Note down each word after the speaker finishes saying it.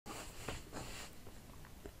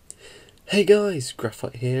Hey guys,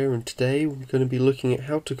 Graphite here, and today we're going to be looking at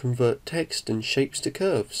how to convert text and shapes to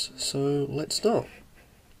curves. So let's start.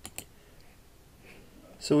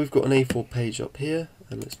 So we've got an A4 page up here,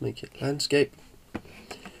 and let's make it landscape.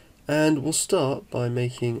 And we'll start by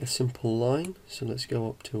making a simple line. So let's go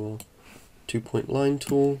up to our 2-point line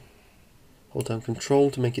tool, hold down Control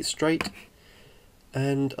to make it straight.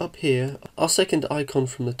 And up here, our second icon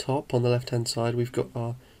from the top on the left hand side, we've got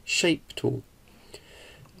our shape tool.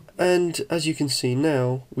 And as you can see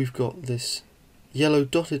now, we've got this yellow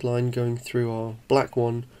dotted line going through our black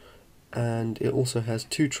one, and it also has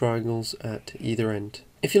two triangles at either end.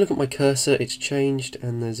 If you look at my cursor, it's changed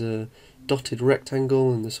and there's a dotted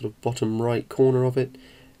rectangle in the sort of bottom right corner of it,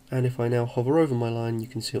 and if I now hover over my line, you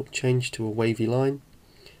can see it'll change to a wavy line.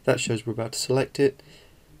 That shows we're about to select it,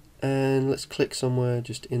 and let's click somewhere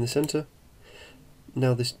just in the center.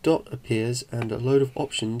 Now this dot appears and a load of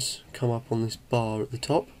options come up on this bar at the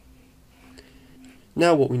top.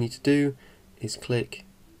 Now what we need to do is click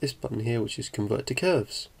this button here, which is Convert to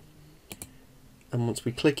Curves. And once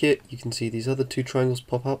we click it, you can see these other two triangles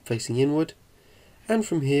pop up facing inward. And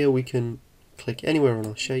from here we can click anywhere on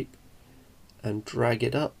our shape and drag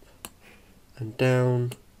it up and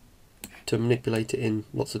down to manipulate it in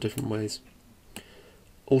lots of different ways.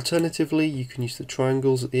 Alternatively, you can use the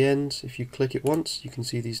triangles at the ends. If you click it once, you can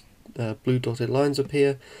see these blue dotted lines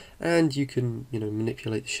appear, and you can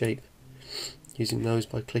manipulate the shape using those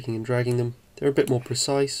by clicking and dragging them. They're a bit more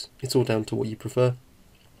precise. It's all down to what you prefer.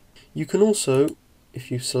 You can also, if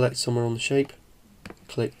you select somewhere on the shape,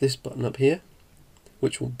 click this button up here,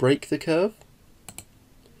 which will break the curve.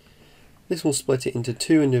 This will split it into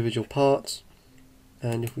two individual parts,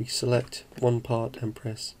 and if we select one part and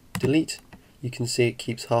press delete, you can see it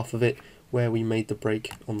keeps half of it where we made the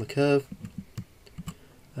break on the curve.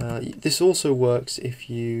 This also works if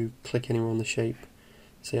you click anywhere on the shape,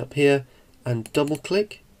 say up here, and double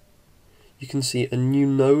click. You can see a new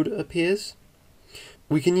node appears.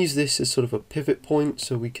 We can use this as sort of a pivot point,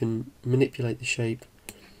 so we can manipulate the shape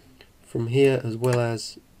from here as well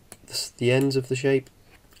as the ends of the shape,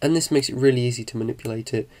 and this makes it really easy to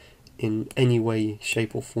manipulate it in any way,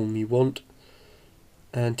 shape or form you want.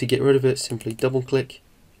 And to get rid of it, simply double click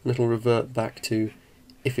and it'll revert back to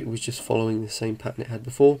if it was just following the same pattern it had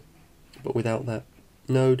before, but without that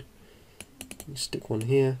node. Stick one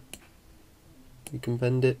here, we can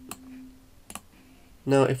bend it.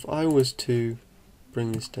 Now if I was to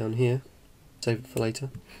bring this down here, save it for later,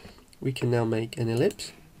 we can now make an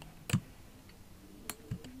ellipse.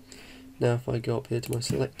 Now if I go up here to my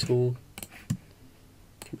select tool,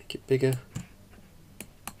 I can make it bigger.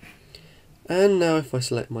 And now if I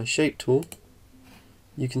select my shape tool,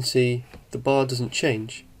 you can see the bar doesn't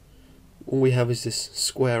change. All we have is this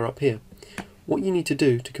square up here. What you need to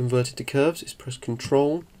do to convert it to curves is press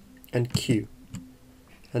Control and Q.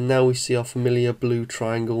 And now we see our familiar blue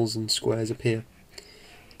triangles and squares appear,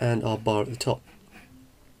 and our bar at the top.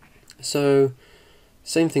 So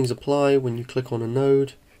same things apply when you click on a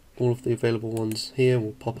node. All of the available ones here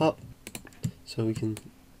will pop up, so we can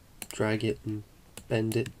drag it and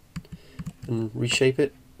bend it and reshape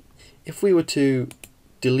it. If we were to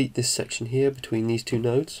delete this section here between these two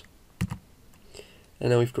nodes,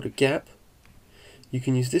 and now we've got a gap, you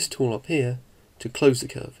can use this tool up here to close the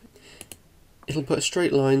curve. It'll put a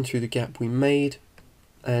straight line through the gap we made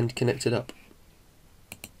and connect it up.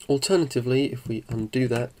 Alternatively, if we undo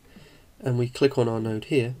that and we click on our node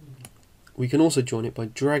here, we can also join it by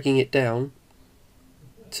dragging it down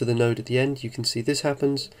to the node at the end. You can see this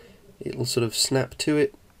happens. It'll sort of snap to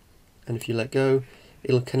it, and if you let go,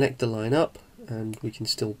 it'll connect the line up and we can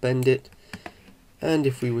still bend it. And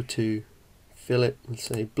if we were to fill it with,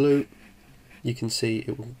 say, blue, you can see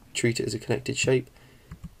it will treat it as a connected shape.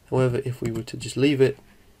 However, if we were to just leave it,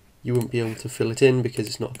 you wouldn't be able to fill it in because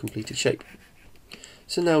it's not a completed shape.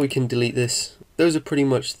 So now we can delete this. Those are pretty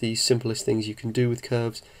much the simplest things you can do with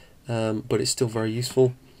curves, but it's still very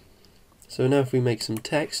useful. So now if we make some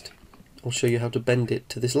text, I'll show you how to bend it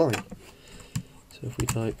to this line. So if we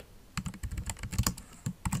type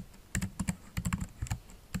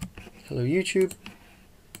hello YouTube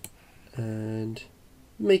and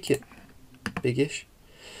make it biggish.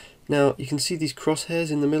 Now you can see these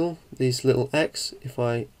crosshairs in the middle, these little X. If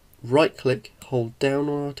I right click, hold down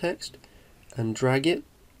on our text and drag it,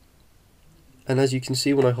 and as you can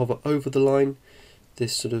see when I hover over the line,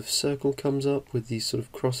 this sort of circle comes up with these sort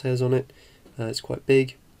of crosshairs on it. It's quite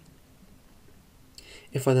big.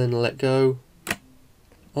 If I then let go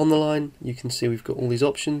on the line, you can see we've got all these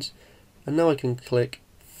options, and now I can click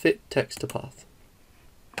Fit Text to Path.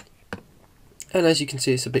 And as you can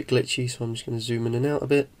see, it's a bit glitchy, so I'm just going to zoom in and out a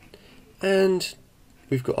bit. And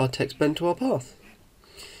we've got our text bent to our path.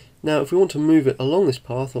 Now if we want to move it along this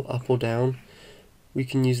path, or up or down, we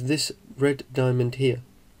can use this red diamond here.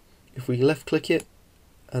 If we left click it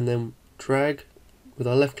and then drag with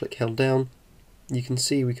our left click held down, you can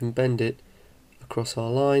see we can bend it across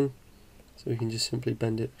our line. So we can just simply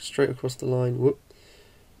bend it straight across the line, whoop,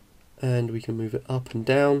 and we can move it up and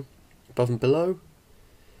down, above and below.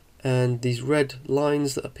 And these red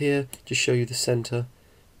lines that appear just show you the center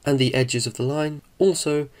and the edges of the line.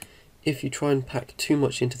 Also, if you try and pack too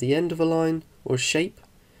much into the end of a line or a shape,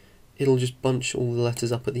 it'll just bunch all the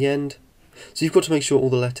letters up at the end. So you've got to make sure all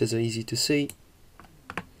the letters are easy to see.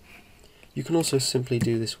 You can also simply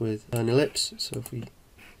do this with an ellipse. So if we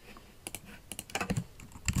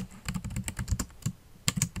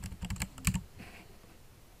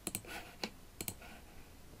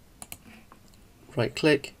right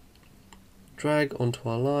click, drag onto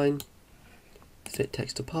our line, fit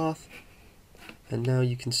text to path, and now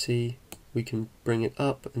you can see we can bring it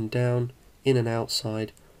up and down, in and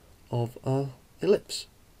outside of our ellipse.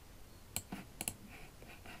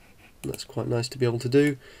 And that's quite nice to be able to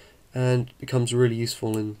do, and becomes really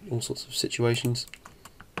useful in all sorts of situations.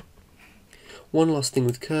 One last thing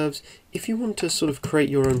with curves, if you want to sort of create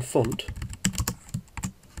your own font,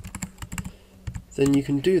 then you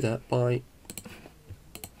can do that by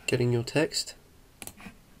getting your text.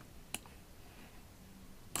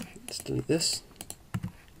 Let's delete this.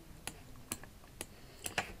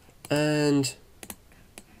 And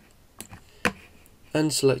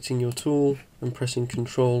selecting your tool and pressing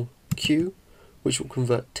Ctrl Q, which will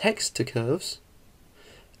convert text to curves.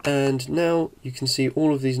 And now you can see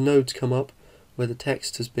all of these nodes come up where the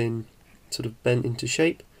text has been sort of bent into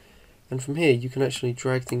shape. And from here you can actually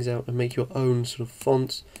drag things out and make your own sort of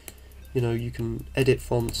fonts. You know, you can edit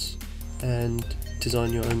fonts and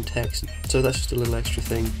design your own text. So that's just a little extra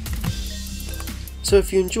thing. So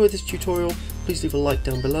if you enjoyed this tutorial, please leave a like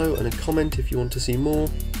down below and a comment if you want to see more.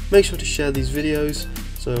 Make sure to share these videos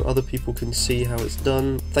so other people can see how it's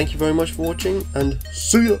done. Thank you very much for watching, and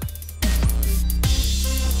see ya!